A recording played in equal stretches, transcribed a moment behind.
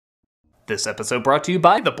This episode brought to you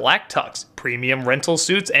by The Black Tux, premium rental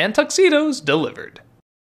suits and tuxedos delivered.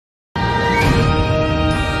 I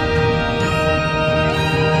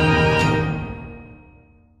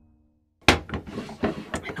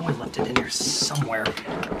left it in here somewhere.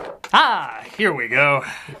 Ah, here we go.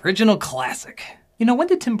 The original classic. You know, when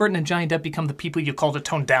did Tim Burton and Johnny Depp become the people you call to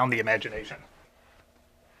tone down the imagination?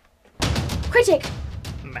 Critic!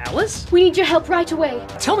 Malice? We need your help right away.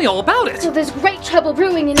 Tell me all about it! So there's great trouble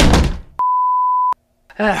brewing in...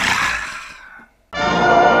 Oh.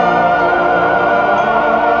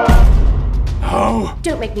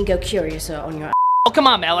 Don't make me go curious on your... Oh, come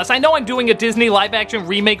on, Malice. I know I'm doing a Disney live-action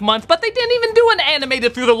remake month, but they didn't even do an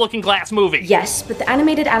animated Through the Looking Glass movie. Yes, but the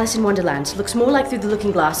animated Alice in Wonderland looks more like Through the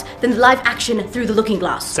Looking Glass than the live-action Through the Looking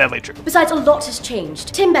Glass. Sadly true. Besides, a lot has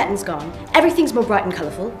changed. Tim Burton's gone. Everything's more bright and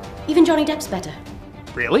colourful. Even Johnny Depp's better.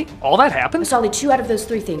 Really? All that happened? A solid 2 out of those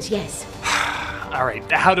 3 things, yes.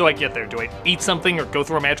 Alright, how do I get there? Do I eat something or go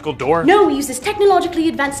through a magical door? No, we use this technologically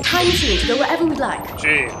advanced time machine to go wherever we'd like.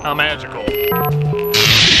 Gee, how magical.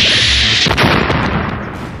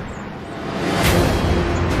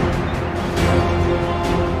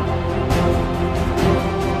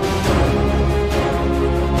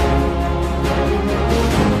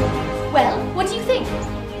 Well, what do you think?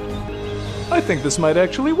 I think this might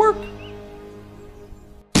actually work.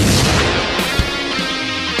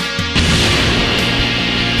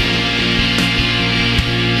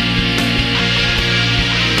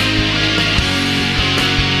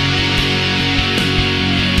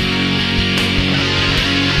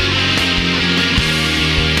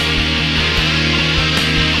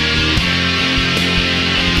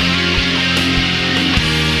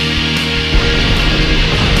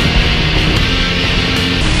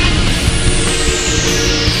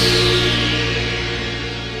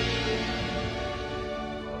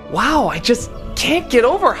 Wow, I just can't get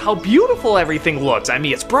over how beautiful everything looks. I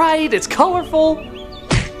mean, it's bright, it's colorful.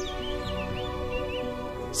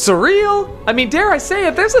 Surreal. I mean, dare I say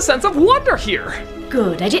it, there's a sense of wonder here.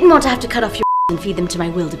 Good. I didn't want to have to cut off your and feed them to my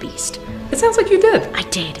wildebeest. It sounds like you did. I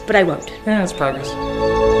did, but I won't. Yeah, it's progress.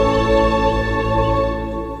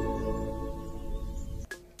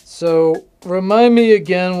 So, remind me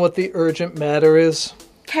again what the urgent matter is.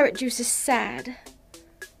 Carrot Juice is sad.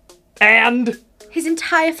 And? His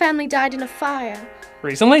entire family died in a fire.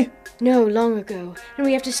 Recently? No, long ago. And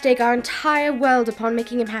we have to stake our entire world upon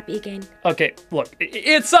making him happy again. Okay, look,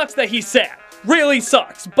 it sucks that he's sad. Really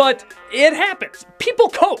sucks, but it happens. People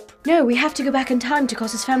cope. No, we have to go back in time to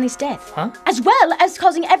cause his family's death. Huh? As well as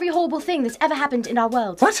causing every horrible thing that's ever happened in our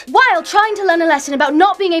world. What? While trying to learn a lesson about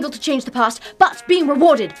not being able to change the past, but being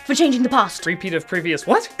rewarded for changing the past. Repeat of previous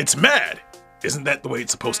what? It's mad! Isn't that the way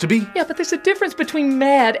it's supposed to be? Yeah, but there's a difference between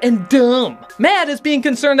mad and dumb. Mad is being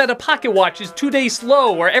concerned that a pocket watch is 2 days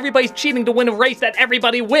slow, or everybody's cheating to win a race that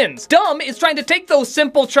everybody wins. Dumb is trying to take those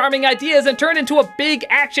simple, charming ideas and turn into a big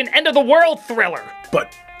action end-of-the-world thriller.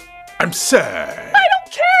 But I'm sad. I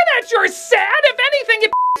don't care that you're sad. If anything,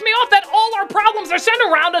 it pisses me off that all our problems are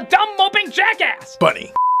centered around a dumb, moping jackass.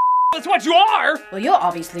 Bunny. That's what you are. Well, you're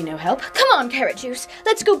obviously no help. Come on, Carrot Juice.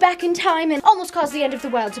 Let's go back in time and almost cause the end of the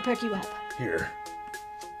world to perk you up. Here.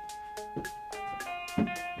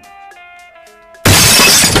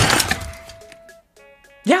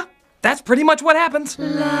 Yeah, that's pretty much what happens. La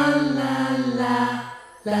la la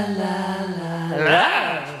la la la la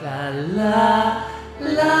la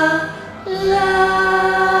la la.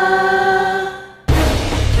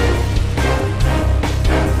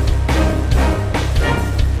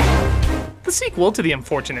 The sequel to the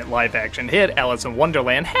unfortunate live-action hit Alice in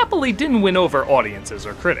Wonderland happily didn't win over audiences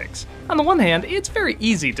or critics. On the one hand, it's very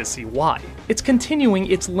easy to see why. It's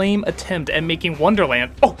continuing its lame attempt at making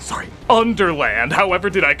Underland, however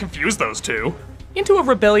did I confuse those two, into a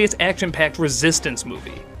rebellious action-packed resistance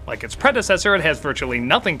movie. Like its predecessor, it has virtually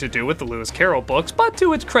nothing to do with the Lewis Carroll books, but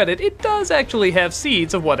to its credit, it does actually have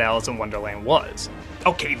seeds of what Alice in Wonderland was.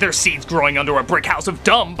 Okay, there's seeds growing under a brick house of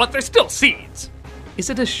dumb, but they're still seeds. Is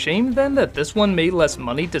it a shame then that this one made less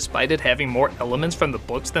money despite it having more elements from the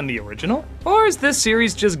books than the original? Or is this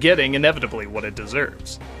series just getting inevitably what it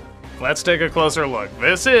deserves? Let's take a closer look.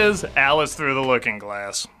 This is Alice Through the Looking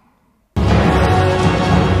Glass.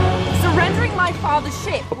 Surrendering my father's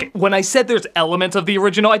ship. Okay, when I said there's elements of the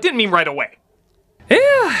original, I didn't mean right away.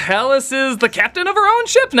 Yeah, Alice is the captain of her own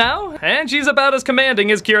ship now, and she's about as commanding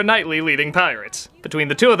as Keira Knightley leading pirates. Between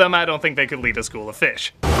the two of them, I don't think they could lead a school of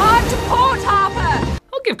fish. Hard to port, Harper!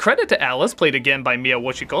 I'll give credit to Alice, played again by Mia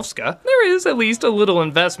Wasikowska. There is at least a little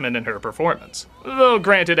investment in her performance. Though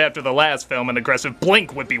granted, after the last film, an aggressive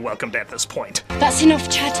blink would be welcomed at this point. That's enough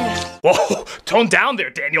chatter. Whoa, tone down there,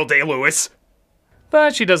 Daniel Day-Lewis.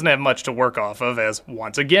 But she doesn't have much to work off of, as,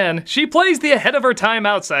 once again, she plays the ahead-of-her-time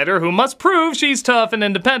outsider who must prove she's tough and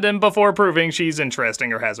independent before proving she's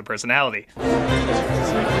interesting or has a personality.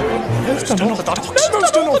 Most unorthodox. This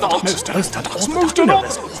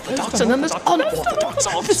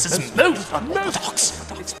is most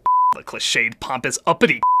unorthodox. The cliched, pompous,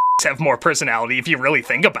 uppity have more personality if you really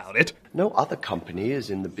think about it. No other company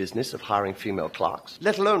is in the business of hiring female clerks,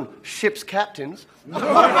 let alone ship's captains.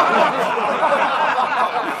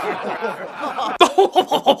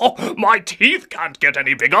 My teeth can't get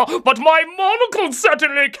any bigger, but my monocle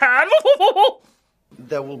certainly can.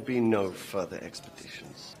 There will be no further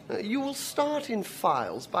expeditions. You will start in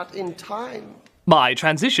files, but in time... My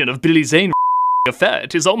transition of Billy Zane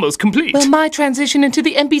Fett is almost complete. Well, my transition into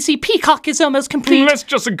the NBC Peacock is almost complete. Let's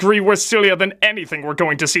just agree we're sillier than anything we're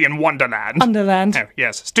going to see in Wonderland. Underland. Oh,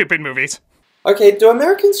 yes, stupid movies. Okay, do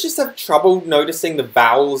Americans just have trouble noticing the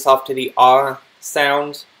vowels after the R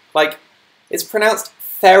sound? Like, it's pronounced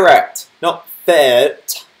ferret, not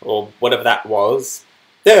ferret, or whatever that was.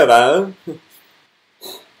 There.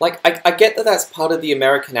 Like, I get that that's part of the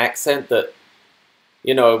American accent, that,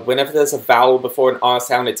 you know, whenever there's a vowel before an R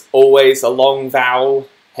sound, it's always a long vowel,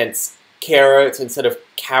 hence carrot instead of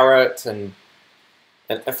carrot, and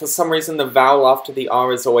for some reason the vowel after the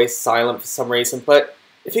R is always silent for some reason, but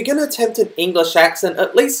if you're going to attempt an English accent,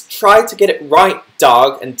 at least try to get it right,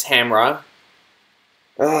 Doug and Tamara.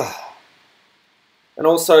 Ugh. And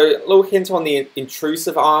also, a little hint on the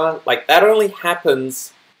intrusive R, like, that only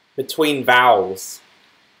happens between vowels.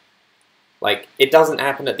 Like, it doesn't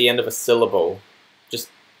happen at the end of a syllable. Just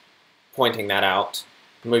pointing that out.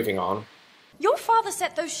 Moving on. Your father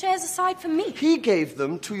set those shares aside for me. He gave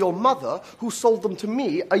them to your mother, who sold them to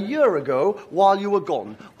me a year ago while you were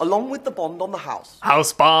gone, along with the bond on the house.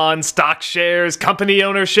 House bonds, stock shares, company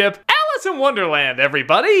ownership. Alice in Wonderland,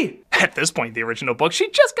 everybody! At this point in the original book, she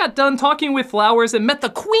just got done talking with flowers and met the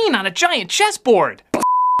Queen on a giant chessboard.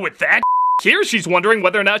 With that, here she's wondering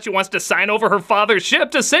whether or not she wants to sign over her father's ship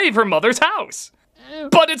to save her mother's house.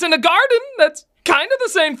 But it's in a garden. That's kind of the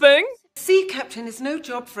same thing. Sea captain is no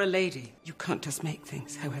job for a lady. You can't just make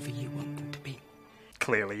things however you want them to be.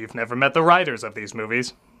 Clearly, you've never met the writers of these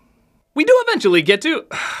movies. We do eventually get to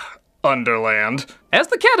Underland, as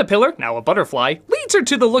the caterpillar, now a butterfly, leads her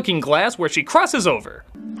to the looking glass where she crosses over.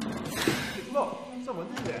 Look,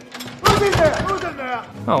 someone's in there. Who's in there? Who's in there?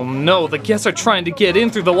 Oh no, the guests are trying to get in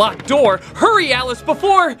through the locked door. Hurry, Alice,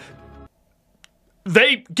 before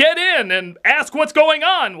they get in and ask what's going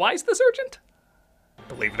on. Why is this urgent?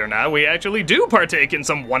 Believe it or not, we actually do partake in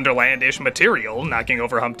some Wonderland-ish material, knocking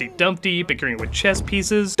over Humpty Dumpty, bickering with chess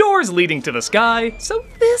pieces, doors leading to the sky. So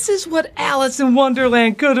this is what Alice in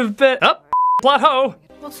Wonderland could have been. Plot ho!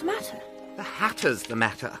 What's the matter? The Hatter's the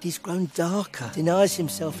matter. He's grown darker, denies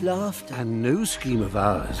himself laughter. And no scheme of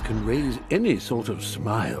ours can raise any sort of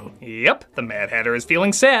smile. Yep, the Mad Hatter is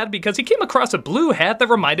feeling sad because he came across a blue hat that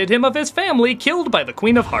reminded him of his family killed by the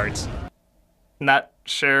Queen of Hearts. Not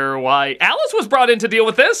sure why Alice was brought in to deal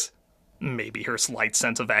with this. Maybe her slight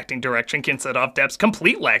sense of acting direction can set off Depp's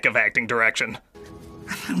complete lack of acting direction.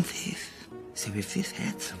 I found this. So if this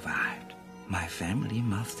hat survived, my family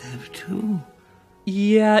must have too.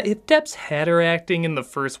 Yeah, if Depp's Hatter acting in the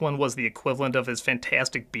first one was the equivalent of his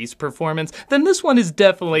Fantastic Beasts performance, then this one is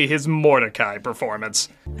definitely his Mordecai performance.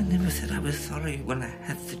 I never said I was sorry when I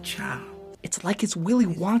had the child. It's like his Willy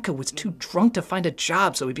Wonka was too drunk to find a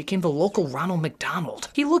job, so he became the local Ronald McDonald.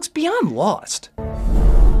 He looks beyond lost.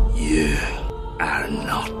 You are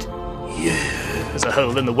not you. There's a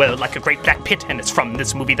hole in the world like a great black pit, and it's from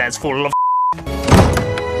this movie that's full of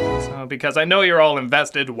So, because I know you're all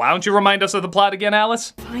invested, why don't you remind us of the plot again,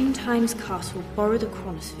 Alice? Find Time's castle, borrow the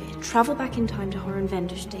chronosphere, travel back in time to Horror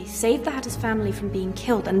Inventors Day, save the Hatter's family from being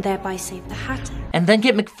killed, and thereby save the Hatter. And then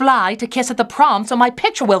get McFly to kiss at the prom so my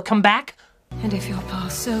picture will come back. And if your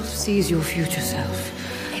past self sees your future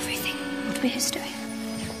self, Everything would be history.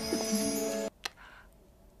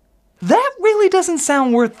 That really doesn't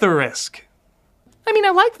sound worth the risk. I mean,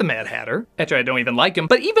 I like the Mad Hatter. Actually, I don't even like him.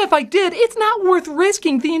 But even if I did, it's not worth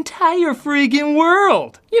risking the entire friggin'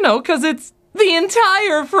 world. You know, because it's the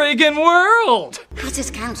entire friggin' world.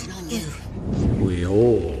 Hatter's counting on you. We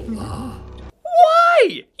all are. Why?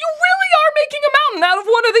 You really are making a mountain out of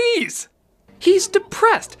one of these. He's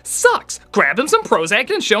depressed, sucks. Grab him some Prozac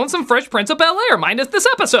and show him some Fresh Prince of Bel-Air, minus this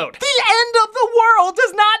episode. The end of the world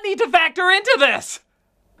does not need to factor into this.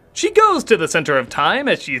 She goes to the center of time,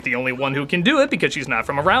 as she's the only one who can do it because she's not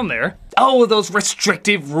from around there. Oh, those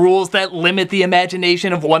restrictive rules that limit the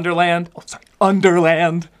imagination of Wonderland. Oh, sorry,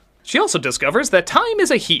 Underland. She also discovers that time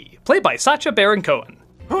is a he, played by Sacha Baron Cohen.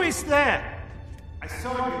 Who is there? I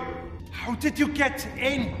saw you. How did you get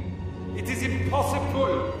in? It is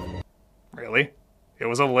impossible. Really? It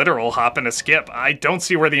was a literal hop and a skip. I don't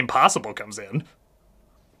see where the impossible comes in.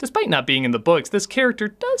 Despite not being in the books, this character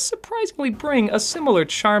does surprisingly bring a similar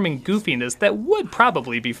charming goofiness that would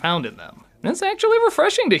probably be found in them. It's actually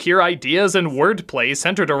refreshing to hear ideas and wordplay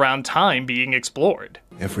centered around time being explored.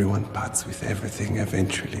 Everyone parts with everything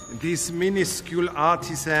eventually. These minuscule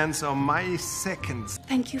artisans are my seconds.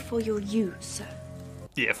 Thank you for your use, sir.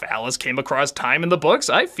 If Alice came across time in the books,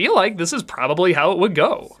 I feel like this is probably how it would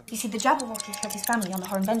go. You see, the Jabberwocky killed his family on the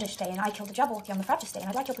Hornbendish Day, and I killed the Jabberwocky on the Frabjous Day, and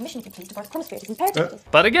I'd like your permission, if you please, to borrow the chronosphere to compare to it.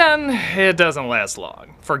 But again, it doesn't last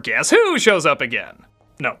long. For guess who shows up again?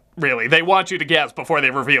 No, really, they want you to guess before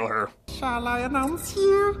they reveal her. Shall I announce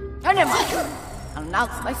you? No, never mind. I'll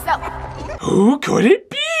announce myself. Who could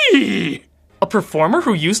it be? A performer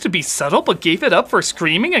who used to be subtle but gave it up for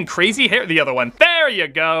screaming and crazy hair. The other one. There you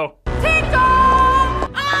go.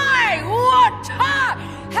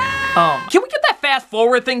 Can we get that fast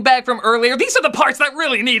forward thing back from earlier? These are the parts that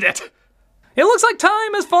really need it. It looks like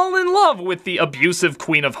Time has fallen in love with the abusive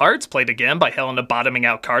Queen of Hearts, played again by Helena Bottoming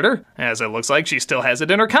Out Carter, as it looks like she still has it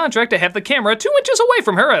in her contract to have the camera 2 inches away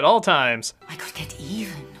from her at all times. I could get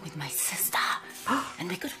even with my sister, and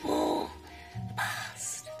we could war the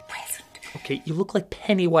past, the present. Okay, you look like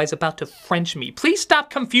Pennywise about to French me. Please stop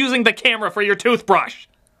confusing the camera for your toothbrush.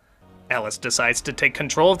 Alice decides to take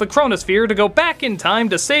control of the chronosphere to go back in time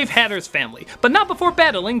to save Hatter's family, but not before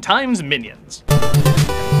battling Time's minions.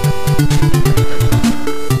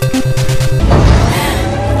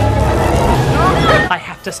 I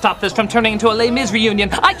have to stop this from turning into a Les Mis reunion.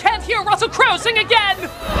 I can't hear Russell Crowe sing again!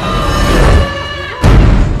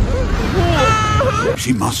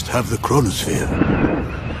 She must have the chronosphere.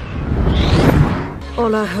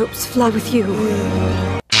 All our hopes fly with you.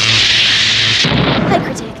 Hi,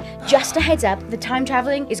 Critic. Just a heads up, the time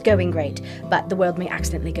traveling is going great, but the world may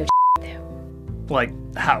accidentally go to though. Like,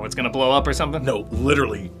 how, it's gonna blow up or something? No,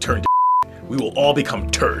 literally turn to we will all become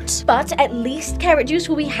turds. But at least Carrot Juice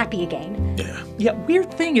will be happy again. Yeah,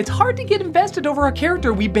 weird thing, it's hard to get invested over a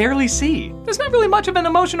character we barely see. There's not really much of an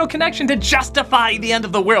emotional connection to justify the end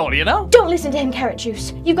of the world, you know? Don't listen to him, Carrot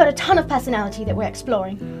Juice. You've got a ton of personality that we're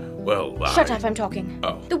exploring. Well, Shut up, I'm talking.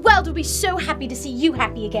 Oh. The world will be so happy to see you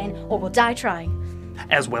happy again, or we'll die trying.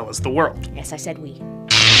 As well as the world. Yes, I said we.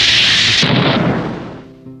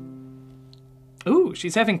 Ooh,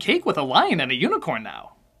 she's having cake with a lion and a unicorn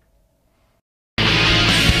now.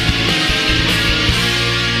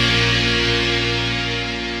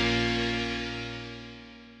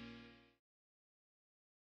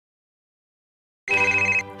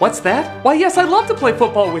 What's that? Why, yes, I'd love to play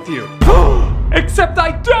football with you. Except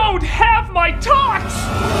I don't have my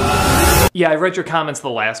tux! Yeah, I read your comments the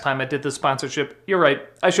last time I did this sponsorship. You're right,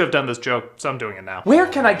 I should have done this joke, so I'm doing it now. Where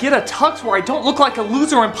can I get a tux where I don't look like a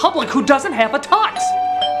loser in public who doesn't have a tux?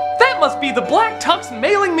 That must be the black tux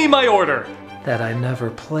mailing me my order. That I never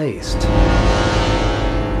placed.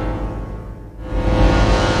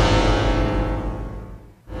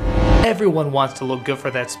 Everyone wants to look good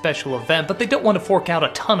for that special event, but they don't want to fork out a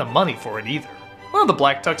ton of money for it either. Well,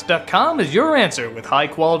 thebblacktux.com is your answer with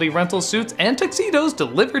high-quality rental suits and tuxedos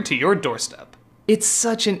delivered to your doorstep. It's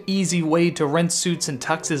such an easy way to rent suits and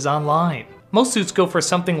tuxes online. Most suits go for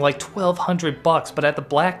something like $1,200, but at the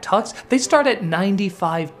Black Tux, they start at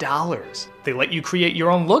 $95. They let you create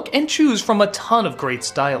your own look and choose from a ton of great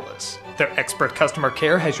stylists. Their expert customer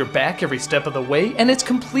care has your back every step of the way, and it's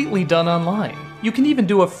completely done online. You can even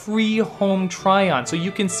do a free home try-on so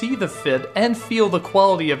you can see the fit and feel the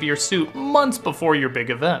quality of your suit months before your big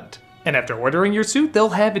event. And after ordering your suit, they'll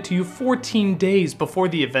have it to you 14 days before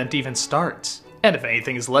the event even starts. And if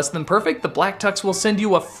anything is less than perfect, the Black Tux will send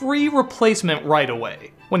you a free replacement right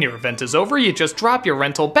away. When your event is over, you just drop your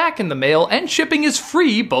rental back in the mail, and shipping is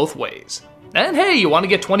free both ways. And hey, you want to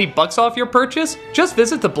get 20 bucks off your purchase? Just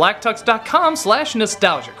visit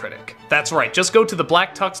thebblacktux.com/nostalgiacritic. That's right, just go to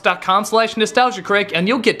thebblacktux.com/nostalgiacritic and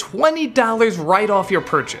you'll get $20 right off your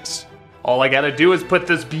purchase. All I gotta do is put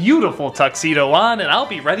this beautiful tuxedo on and I'll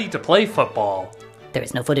be ready to play football. There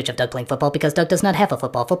is no footage of Doug playing football because Doug does not have a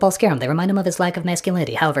football. Football scare him. They remind him of his lack of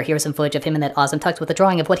masculinity. However, here's some footage of him in that awesome tux with a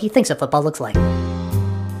drawing of what he thinks a football looks like.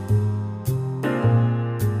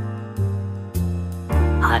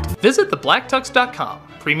 Hot. Visit thebblacktux.com.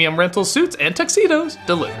 Premium rental suits and tuxedos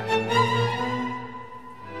delivered.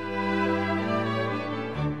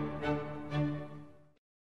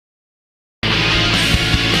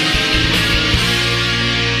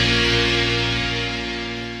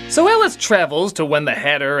 So Alice travels to when the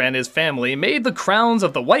Hatter and his family made the crowns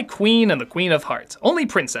of the White Queen and the Queen of Hearts. Only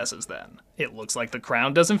princesses then. It looks like the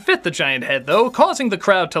crown doesn't fit the giant head though, causing the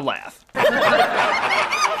crowd to laugh.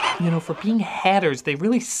 You know, for being Hatters, they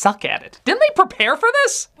really suck at it. Didn't they prepare for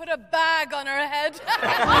this? Put a bag on her head.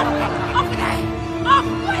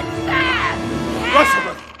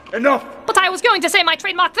 Elizabeth, enough! But I was going to say my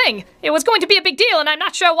trademark thing. It was going to be a big deal, and I'm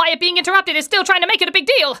not sure why it being interrupted is still trying to make it a big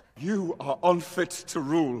deal. You are unfit to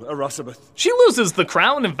rule, Elizabeth. She loses the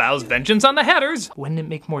crown and vows vengeance on the Hatters. Wouldn't it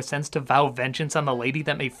make more sense to vow vengeance on the lady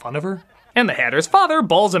that made fun of her? And the Hatter's father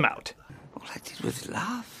bawls him out. All I did was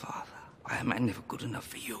laugh, Father. Why am I never good enough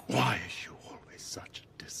for you? Why are you always such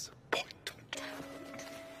a disappointment?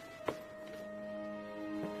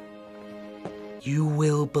 You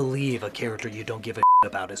will believe a character you don't give a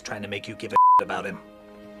about is trying to make you give a about him.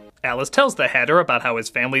 Alice tells the Hatter about how his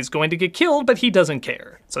family's going to get killed, but he doesn't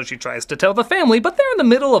care. So she tries to tell the family, but they're in the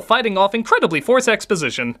middle of fighting off incredibly forced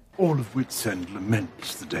exposition. All of Whitsend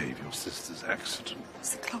laments the day of your sister's accident.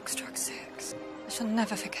 As the clock struck 6, I shall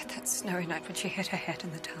never forget that snowy night when she hit her head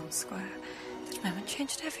in the town square. That moment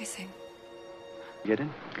changed everything. Get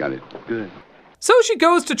in? Got it. Good. So she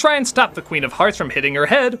goes to try and stop the Queen of Hearts from hitting her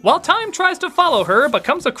head, while Time tries to follow her but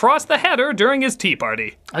comes across the Hatter during his tea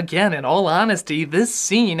party. Again, in all honesty, this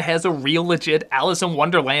scene has a real legit Alice in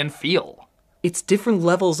Wonderland feel. It's different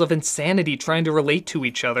levels of insanity trying to relate to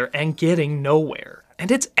each other and getting nowhere. And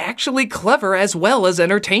it's actually clever as well as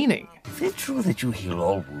entertaining. Is it true that you heal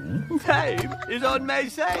all wounds? Time is on my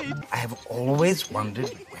side. I have always wondered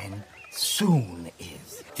when soon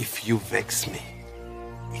is. If you vex me,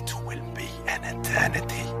 it will be an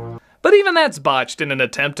eternity. But even that's botched in an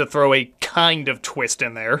attempt to throw a kind of twist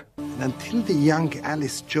in there. And until the young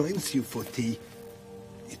Alice joins you for tea,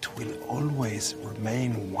 it will always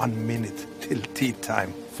remain 1 minute till tea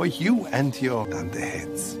time for you and your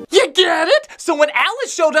underheads. You get it? So when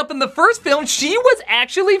Alice showed up in the first film, she was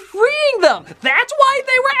actually freeing them. That's why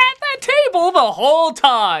they were at that table the whole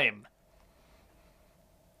time.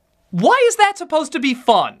 Why is that supposed to be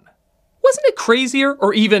fun? Wasn't it crazier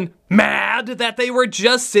or even mad that they were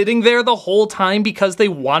just sitting there the whole time because they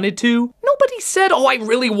wanted to? Nobody said, oh, I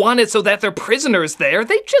really want it so that they're prisoners there.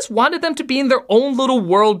 They just wanted them to be in their own little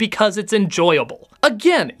world because it's enjoyable.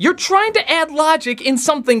 Again, you're trying to add logic in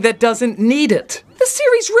something that doesn't need it. The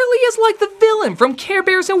series really is like the villain from Care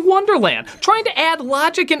Bears in Wonderland, trying to add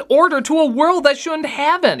logic and order to a world that shouldn't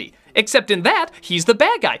have any. Except in that, he's the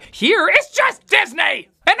bad guy. Here, it's just Disney!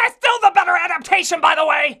 And that's still the better adaptation, by the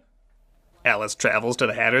way! Alice travels to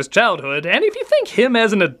the Hatter's childhood, and if you think him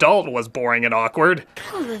as an adult was boring and awkward...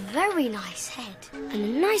 You have a very nice head, and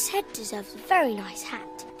a nice head deserves a very nice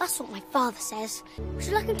hat. That's what my father says. Would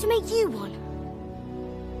you like him to make you one?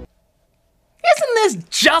 Isn't this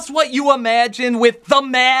just what you imagined with the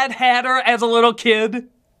Mad Hatter as a little kid?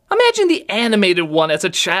 Imagine the animated one as a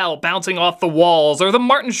child bouncing off the walls, or the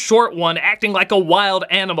Martin Short one acting like a wild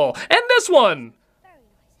animal, and this one!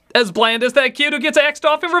 As bland as that kid who gets axed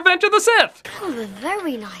off in Revenge of the Sith. You have a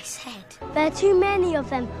very nice head. There are too many of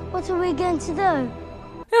them. What are we going to do?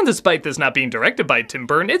 And despite this not being directed by Tim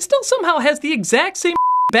Burton, it still somehow has the exact same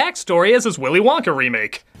backstory as his Willy Wonka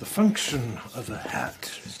remake. The function of a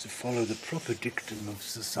hat is to follow the proper dictum of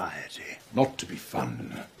society, not to be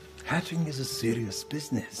fun. Hatting is a serious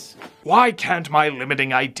business. Why can't my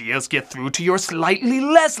limiting ideas get through to your slightly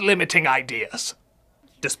less limiting ideas?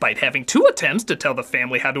 Despite having 2 attempts to tell the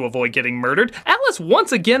family how to avoid getting murdered, Alice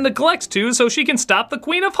once again neglects to so she can stop the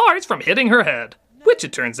Queen of Hearts from hitting her head. Which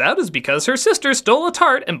it turns out is because her sister stole a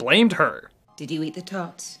tart and blamed her. Did you eat the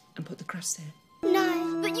tarts and put the crust there?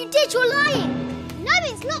 No, but you did, you're lying. No,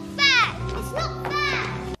 it's not fair. It's not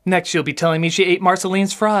fair. Next she'll be telling me she ate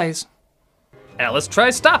Marceline's fries. Alice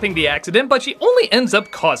tries stopping the accident, but she only ends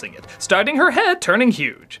up causing it, starting her head turning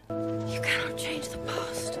huge. You cannot change the past.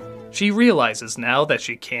 She realizes now that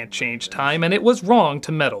she can't change time and it was wrong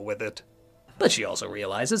to meddle with it. But she also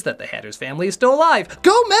realizes that the Hatter's family is still alive.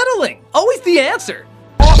 Go meddling! Always the answer!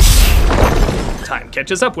 Time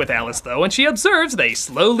catches up with Alice though, and she observes they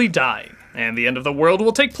slowly die. And the end of the world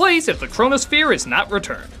will take place if the chronosphere is not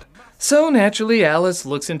returned. So naturally, Alice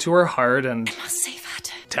looks into her heart and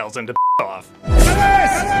tells him to off.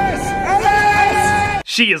 Alice!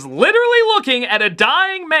 She is literally looking at a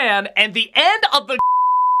dying man, and the end of the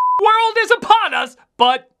world is upon us,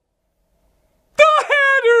 but the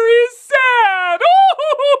Hatter is sad!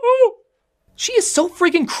 Ooh! She is so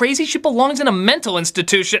freaking crazy she belongs in a mental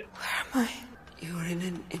institution. Where am I? You're in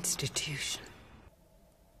an institution.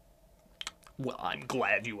 Well, I'm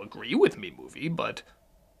glad you agree with me, movie, but...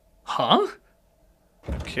 Huh?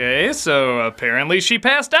 Okay, so apparently she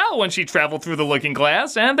passed out when she traveled through the looking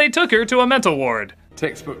glass, and they took her to a mental ward.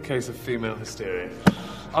 Textbook case of female hysteria.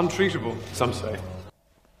 Untreatable, some say.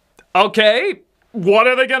 Okay, what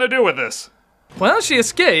are they gonna do with this? Well, she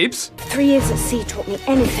escapes. 3 years at sea taught me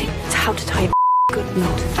anything. It's how to tie a good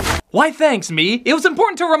knot. Why thanks, me. It was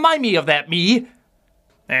important to remind me of that, me.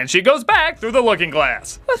 And she goes back through the looking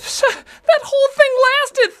glass. That whole thing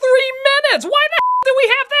lasted 3 minutes! Why the hell did we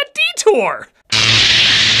have that detour?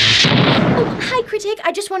 Oh, hi, Critic.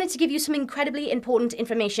 I just wanted to give you some incredibly important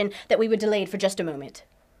information that we were delayed for just a moment.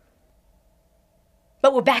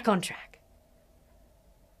 But we're back on track.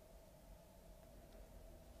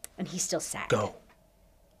 And he's still sad. Go.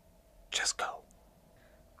 Just go.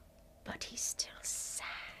 But he's still sad.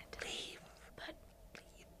 Leave. But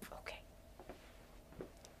leave. Okay.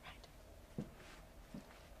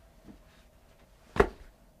 Right.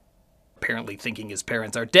 Apparently thinking his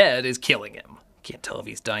parents are dead is killing him. Can't tell if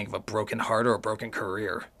he's dying of a broken heart or a broken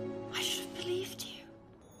career. I should have believed you.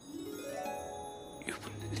 You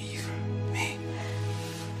believe me?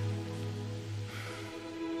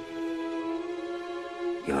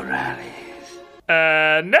 You're Alice.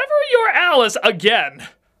 Never your Alice again.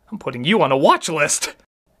 I'm putting you on a watch list.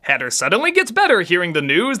 Hatter suddenly gets better hearing the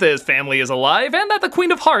news that his family is alive and that the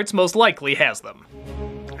Queen of Hearts most likely has them.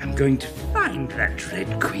 I'm going to find that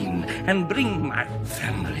Red Queen and bring my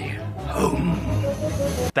family home.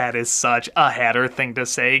 That is such a Hatter thing to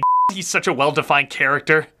say. He's such a well-defined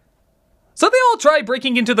character. So they all try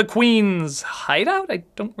breaking into the Queen's hideout? I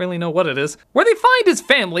don't really know what it is. Where they find his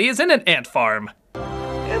family is in an ant farm.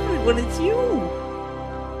 Everyone, it's you.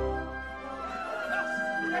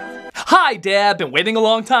 Hi, Dad. Been waiting a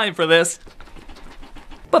long time for this.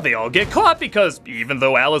 But they all get caught because even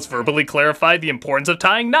though Alice verbally clarified the importance of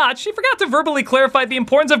tying knots, she forgot to verbally clarify the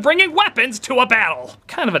importance of bringing weapons to a battle.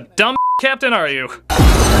 Kind of a dumb captain, are you?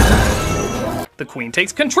 The Queen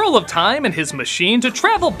takes control of Time and his machine to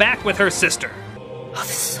travel back with her sister. Oh,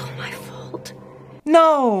 this is all my fault.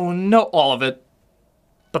 No, all of it.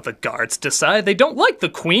 But the guards decide they don't like the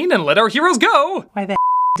Queen and let our heroes go. Why the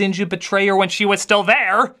didn't you betray her when she was still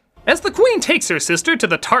there? As the Queen takes her sister to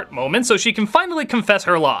the tart moment so she can finally confess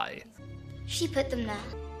her lie. She put them there.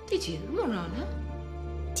 Did you, Morana?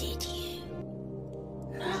 Did you?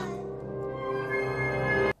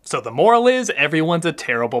 So the moral is, everyone's a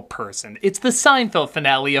terrible person. It's the Seinfeld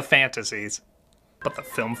finale of fantasies. But the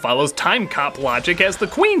film follows time cop logic as the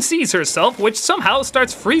Queen sees herself, which somehow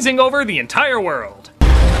starts freezing over the entire world.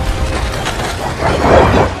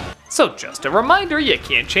 So just a reminder, you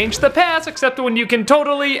can't change the past except when you can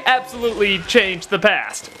totally, absolutely change the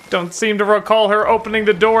past. Don't seem to recall her opening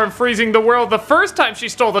the door and freezing the world the first time she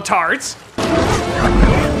stole the tarts.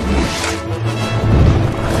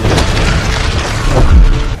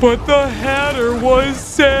 But the Hatter was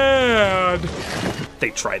sad.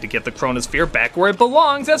 They try to get the chronosphere back where it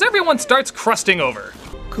belongs as everyone starts crusting over.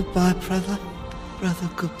 Goodbye, brother. Brother,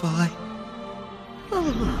 goodbye.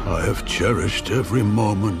 I have cherished every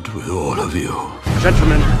moment with all of you.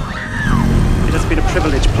 Gentlemen, it has been a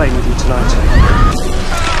privilege playing with you tonight.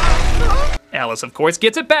 Alice, of course,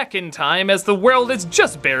 gets it back in time as the world is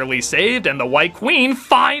just barely saved and the White Queen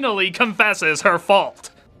finally confesses her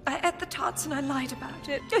fault. I ate the tarts and I lied about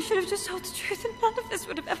it. I should have just told the truth and none of this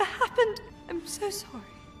would have ever happened. I'm so sorry.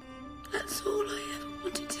 That's all I ever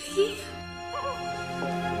wanted to hear.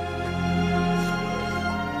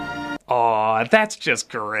 Aw, that's just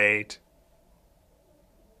great.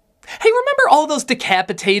 Hey, remember all those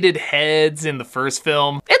decapitated heads in the first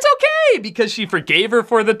film? It's okay, because she forgave her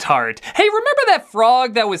for the tart. Hey, remember that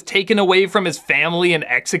frog that was taken away from his family and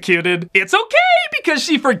executed? It's okay, because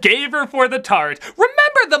she forgave her for the tart.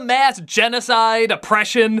 Remember the mass genocide,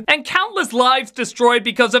 oppression, and countless lives destroyed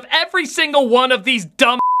because of every single one of these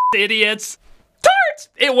dumb idiots? Tarts!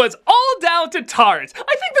 It was all down to tarts.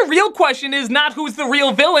 I think the real question is not who's the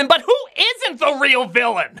real villain, but who isn't the real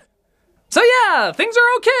villain? So yeah, things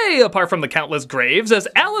are okay, apart from the countless graves, as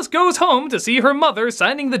Alice goes home to see her mother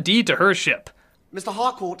signing the deed to her ship. Mr.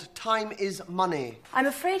 Harcourt, time is money. I'm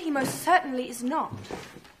afraid he most certainly is not.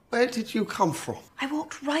 Where did you come from? I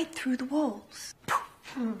walked right through the walls.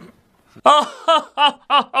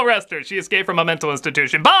 Arrest her. She escaped from a mental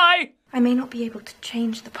institution. Bye! I may not be able to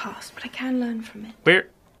change the past, but I can learn from it.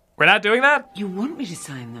 We're not doing that? You want me to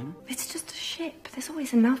sign them? It's just a ship. There's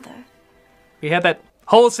always another. We had that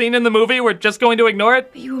whole scene in the movie. We're just going to ignore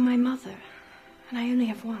it? But you were my mother, and I only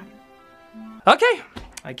have one. Okay.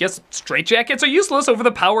 I guess straitjackets are useless over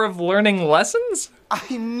the power of learning lessons?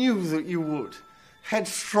 I knew that you would.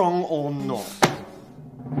 Headstrong or not.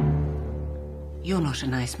 You're not a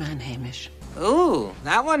nice man, Hamish. Ooh,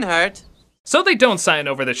 that one hurt. So they don't sign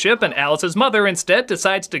over the ship, and Alice's mother instead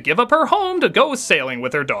decides to give up her home to go sailing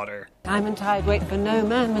with her daughter. Time and tide wait for no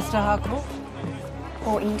man, Mr. Harcourt.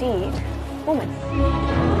 Or indeed, woman.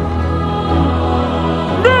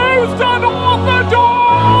 Most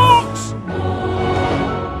unorthodox!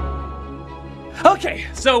 Okay,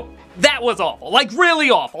 so that was awful. Like really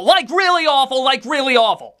awful. Like really awful. Like really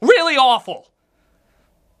awful. Really awful.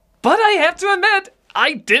 But I have to admit,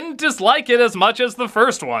 I didn't dislike it as much as the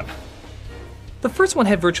first one. The first one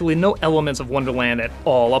had virtually no elements of Wonderland at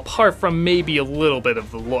all, apart from maybe a little bit of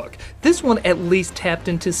the look. This one at least tapped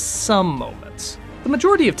into some moments. The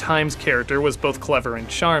majority of Time's character was both clever and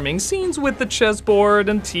charming. Scenes with the chessboard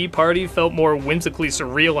and tea party felt more whimsically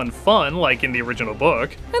surreal and fun, like in the original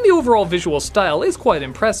book. And the overall visual style is quite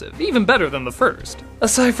impressive, even better than the first.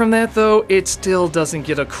 Aside from that though, it still doesn't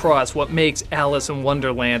get across what makes Alice in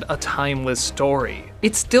Wonderland a timeless story.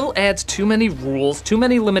 It still adds too many rules, too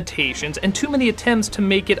many limitations, and too many attempts to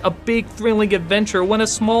make it a big thrilling adventure when a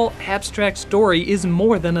small abstract story is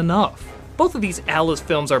more than enough. Both of these Alice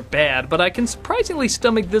films are bad, but I can surprisingly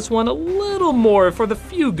stomach this one a little more for the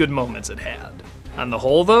few good moments it had. On the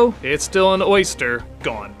whole though, it's still an oyster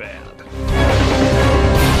gone bad.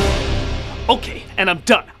 Okay, and I'm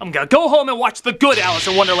done. I'm gonna go home and watch the good Alice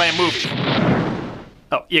in Wonderland movie.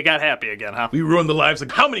 Oh, you got happy again, huh? We ruined the lives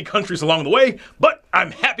of how many countries along the way, but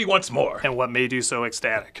I'm happy once more. And what made you so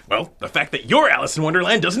ecstatic? Well, the fact that your Alice in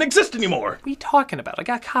Wonderland doesn't exist anymore. What are you talking about? I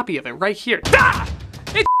got a copy of it right here. Ah!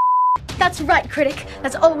 That's right, critic.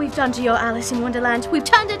 That's all we've done to your Alice in Wonderland. We've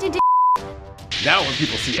turned it into Now when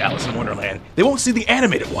people see Alice in Wonderland, they won't see the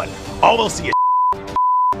animated one. All they'll see is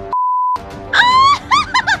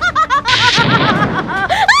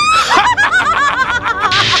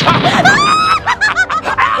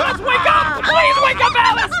Alice, wake up! Please wake up,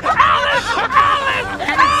 Alice!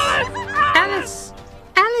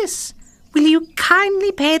 Alice, will you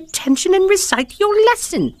kindly pay attention and recite your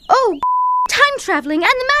lesson? Oh, time traveling and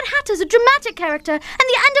the Mad Hatter's a dramatic character and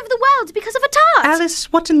the end of the world because of a tart.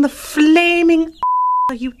 Alice, what in the flaming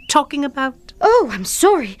are you talking about? Oh, I'm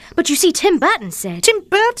sorry, but you see, Tim Burton said... Tim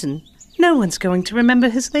Burton? No one's going to remember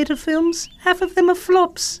his later films. Half of them are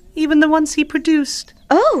flops, even the ones he produced.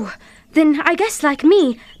 Oh, then I guess like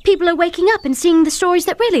me, people are waking up and seeing the stories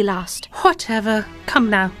that really last. Whatever. Come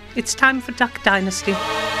now, it's time for Duck Dynasty.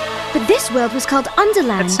 But this world was called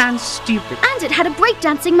Underland. That sounds stupid. And it had a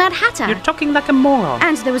breakdancing Mad Hatter. You're talking like a moron.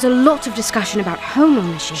 And there was a lot of discussion about home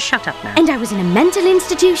ownership. Shut up now. And I was in a mental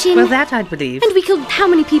institution. Well, that I'd believe. And we killed how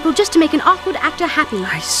many people just to make an awkward actor happy?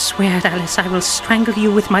 I swear, Alice, I will strangle you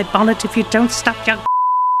with my bonnet if you don't stop your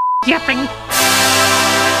yapping.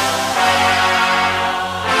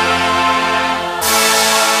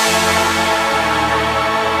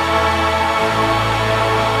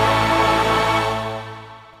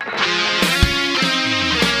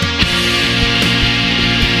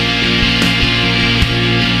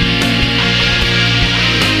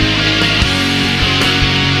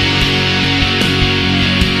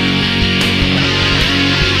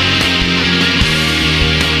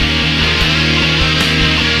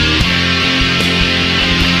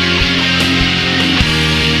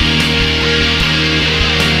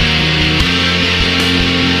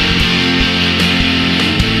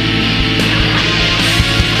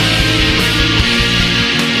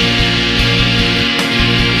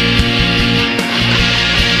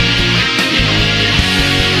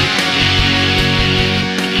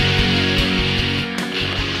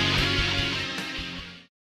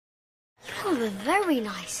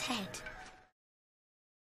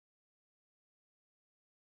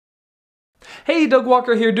 Hey, Doug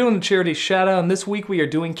Walker here doing the charity shout out, and this week we are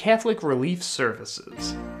doing Catholic Relief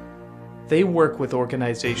Services. They work with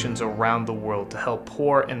organizations around the world to help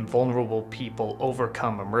poor and vulnerable people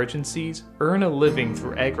overcome emergencies, earn a living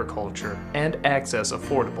through agriculture, and access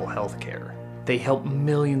affordable health care. They help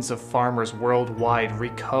millions of farmers worldwide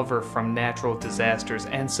recover from natural disasters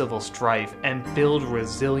and civil strife and build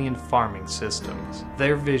resilient farming systems.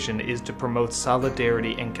 Their vision is to promote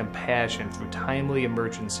solidarity and compassion through timely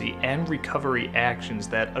emergency and recovery actions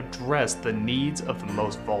that address the needs of the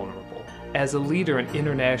most vulnerable. As a leader in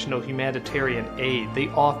international humanitarian aid, they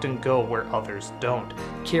often go where others don't,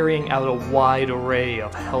 carrying out a wide array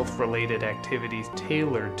of health-related activities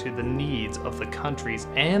tailored to the needs of the countries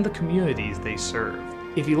and the communities they serve.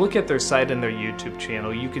 If you look at their site and their YouTube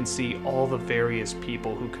channel, you can see all the various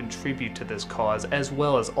people who contribute to this cause, as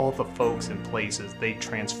well as all the folks and places they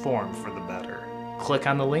transform for the better. Click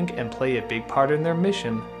on the link and play a big part in their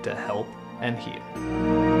mission to help and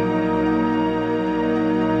heal.